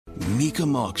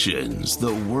Mecum Auctions,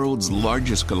 the world's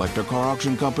largest collector car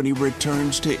auction company,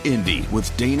 returns to Indy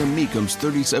with Dana Mecum's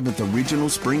 37th Original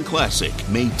Spring Classic,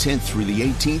 May 10th through the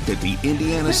 18th at the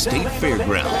Indiana State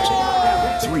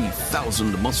Fairgrounds.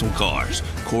 3,000 muscle cars,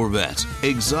 Corvettes,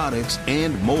 exotics,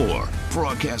 and more.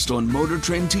 Broadcast on Motor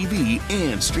Trend TV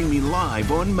and streaming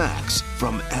live on Max.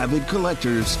 From avid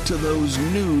collectors to those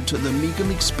new to the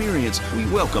Mecum experience, we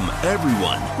welcome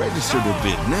everyone. Register to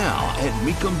bid now at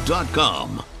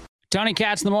Mecum.com. Tony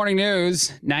Katz in the Morning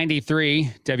News,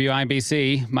 93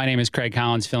 WIBC. My name is Craig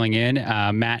Collins filling in.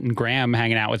 Matt and Graham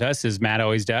hanging out with us, as Matt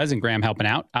always does, and Graham helping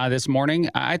out this morning.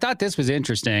 I thought this was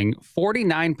interesting.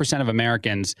 49% of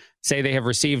Americans say they have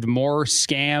received more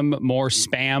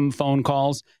spam phone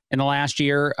calls in the last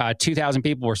year. 2,000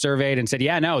 people were surveyed and said,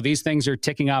 yeah, no, these things are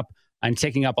ticking up and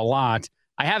ticking up a lot.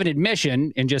 I have an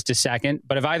admission in just a second,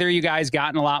 but have either of you guys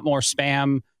gotten a lot more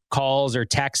spam calls or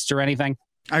texts or anything?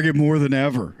 I get more than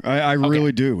ever. I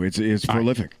really do. It's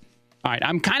prolific. All right.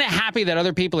 I'm kind of happy that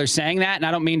other people are saying that, and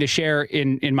I don't mean to share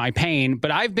in my pain,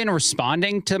 but I've been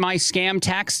responding to my scam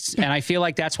texts, and I feel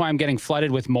like that's why I'm getting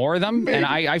flooded with more of them. And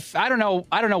I don't know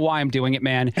why I'm doing it,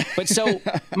 man. But so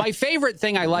my favorite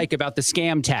thing I like about the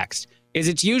scam text is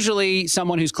it's usually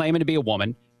someone who's claiming to be a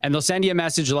woman, and they'll send you a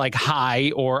message like,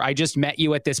 hi, or I just met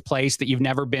you at this place that you've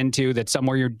never been to, that's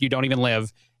somewhere you don't even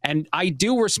live. And I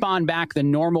do respond back the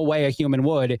normal way a human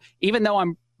would, even though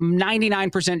I'm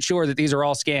 99% sure that these are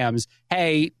all scams.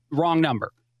 Hey, wrong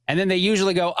number. And then they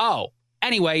usually go, oh,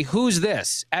 anyway, who's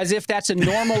this? As if that's a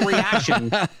normal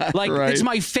reaction. It's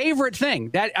my favorite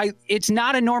thing. It's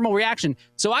not a normal reaction.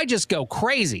 So I just go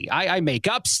crazy. I make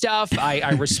up stuff. I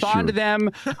respond to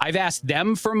them. I've asked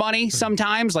them for money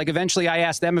sometimes. Like eventually I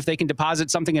ask them if they can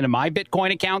deposit something into my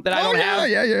Bitcoin account that I don't have.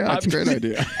 Yeah. That's a great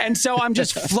idea. And so I'm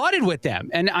just flooded with them.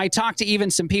 And I talked to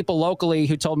even some people locally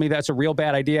who told me that's a real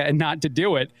bad idea and not to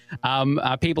do it.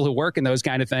 People who work in those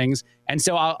kind of things. And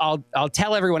so I'll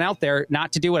tell everyone out there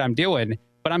not to do what I'm doing.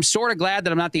 But I'm sort of glad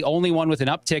that I'm not the only one with an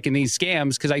uptick in these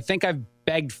scams, because I think I've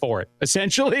begged for it,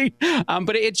 essentially.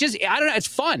 But it's just, I don't know, it's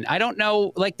fun. I don't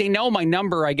know, like they know my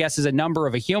number, I guess, is a number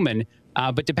of a human.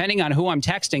 But depending on who I'm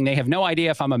texting, they have no idea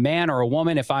if I'm a man or a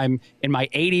woman, if I'm in my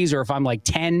 80s or if I'm like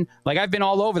 10. Like I've been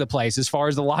all over the place as far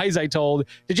as the lies I told,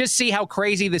 to just see how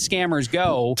crazy the scammers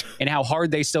go and how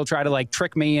hard they still try to like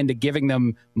trick me into giving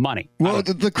them money. Well,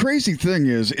 the crazy thing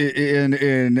is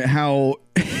in how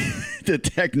the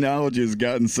technology has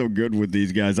gotten so good with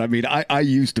these guys. I mean, I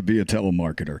used to be a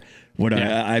telemarketer when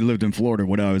I lived in Florida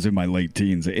when I was in my late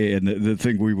teens. And the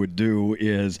thing we would do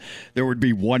is there would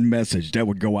be one message that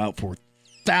would go out for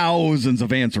thousands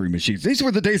of answering machines. These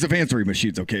were the days of answering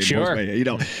machines, okay? Sure.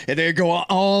 And they'd go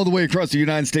all the way across the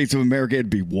United States of America. It'd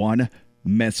be one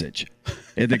message.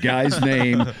 And the guy's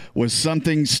name was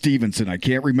something Stevenson. I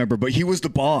can't remember, but he was the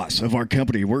boss of our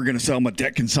company. We're going to sell him a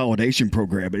debt consolidation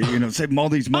program. Save him all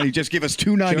these money. Just give us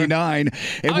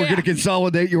 $299, and we're going to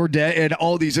consolidate your debt, and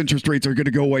all these interest rates are going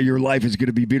to go away. Your life is going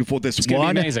to be beautiful. This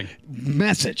one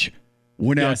message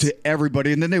went out to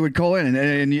everybody, and then they would call in,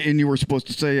 and you were supposed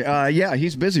to say, yeah,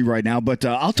 he's busy right now, but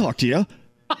I'll talk to you.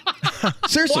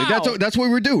 Seriously, that's what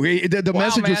we would do. The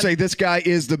message would say this guy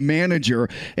is the manager,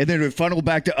 and then it would funnel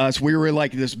back to us. We were in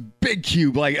like this big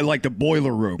cube, like the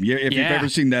boiler room. If you've ever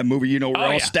seen that movie, we're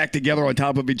all stacked together on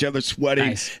top of each other, sweating.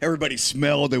 Nice. Everybody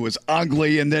smelled. It was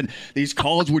ugly. And then these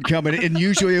calls would come in, and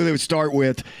usually they would start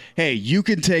with, hey, you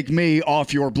can take me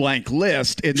off your blank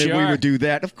list. And then we would do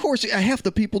that. Of course, half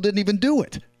the people didn't even do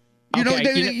it.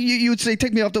 You would say,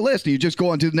 take me off the list. And you just go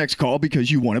on to the next call because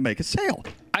you want to make a sale.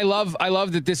 I love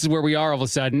that this is where we are all of a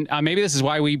sudden. Maybe this is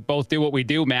why we both do what we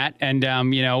do, Matt. And,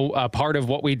 part of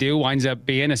what we do winds up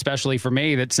being, especially for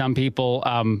me, that some people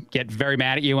get very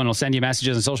mad at you and will send you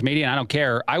messages on social media. And I don't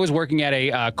care. I was working at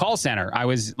a call center. I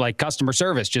was like customer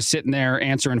service, just sitting there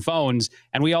answering phones.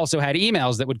 And we also had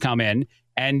emails that would come in.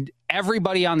 And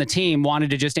everybody on the team wanted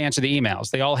to just answer the emails.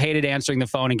 They all hated answering the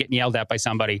phone and getting yelled at by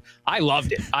somebody. I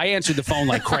loved it. I answered the phone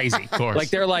like crazy. Of course. Like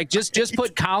they're like, just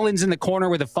put Collins in the corner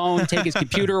with a phone, take his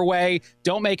computer away.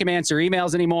 Don't make him answer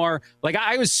emails anymore. Like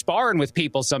I was sparring with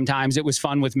people sometimes. It was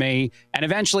fun with me. And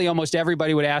eventually almost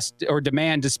everybody would ask or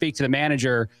demand to speak to the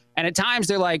manager. And at times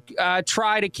they're like,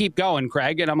 try to keep going,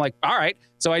 Craig. And I'm like, all right.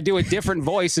 So I do a different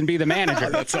voice and be the manager.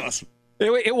 That's awesome.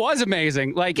 It was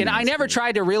amazing. Like, and I never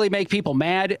tried to really make people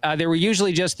mad. They were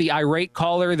usually just the irate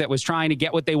caller that was trying to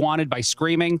get what they wanted by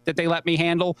screaming that they let me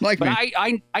handle. But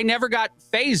I never got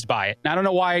fazed by it. And I don't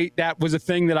know why that was a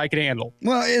thing that I could handle.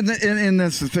 Well, and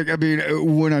that's the thing. I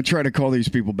mean, when I try to call these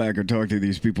people back or talk to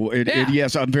these people,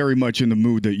 yes, I'm very much in the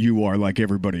mood that you are, like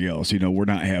everybody else. You know, we're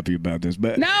not happy about this.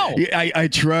 But no, I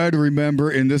try to remember,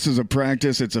 and this is a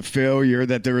practice, it's a failure,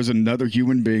 that there is another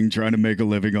human being trying to make a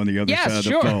living on the other side of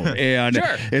the phone. And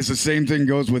it's the same thing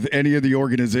goes with any of the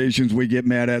organizations we get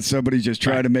mad at. Somebody's just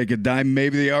trying to make a dime.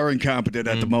 Maybe they are incompetent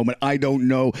at the moment. I don't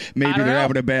know. Maybe they're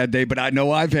having a bad day, but I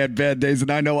know I've had bad days, and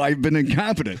I know I've been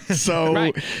incompetent.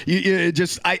 So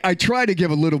I try to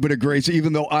give a little bit of grace,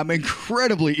 even though I'm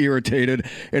incredibly irritated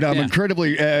and I'm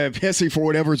incredibly pissy for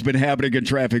whatever's been happening in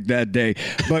traffic that day.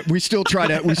 But we still try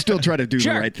to do the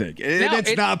right thing. And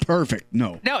it's not perfect.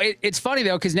 No, it's funny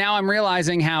though, because now I'm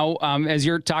realizing how, as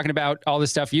you're talking about all the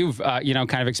stuff you've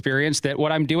kind of experienced, that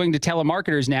what I'm doing to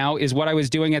telemarketers now is what I was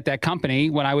doing at that company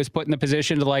when I was put in the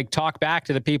position to like talk back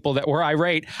to the people that were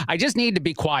irate. I just need to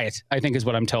be quiet, I think is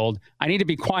what I'm told. I need to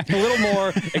be quiet a little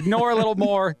more, ignore a little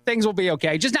more. Things will be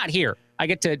okay. Just not here. I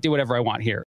get to do whatever I want here.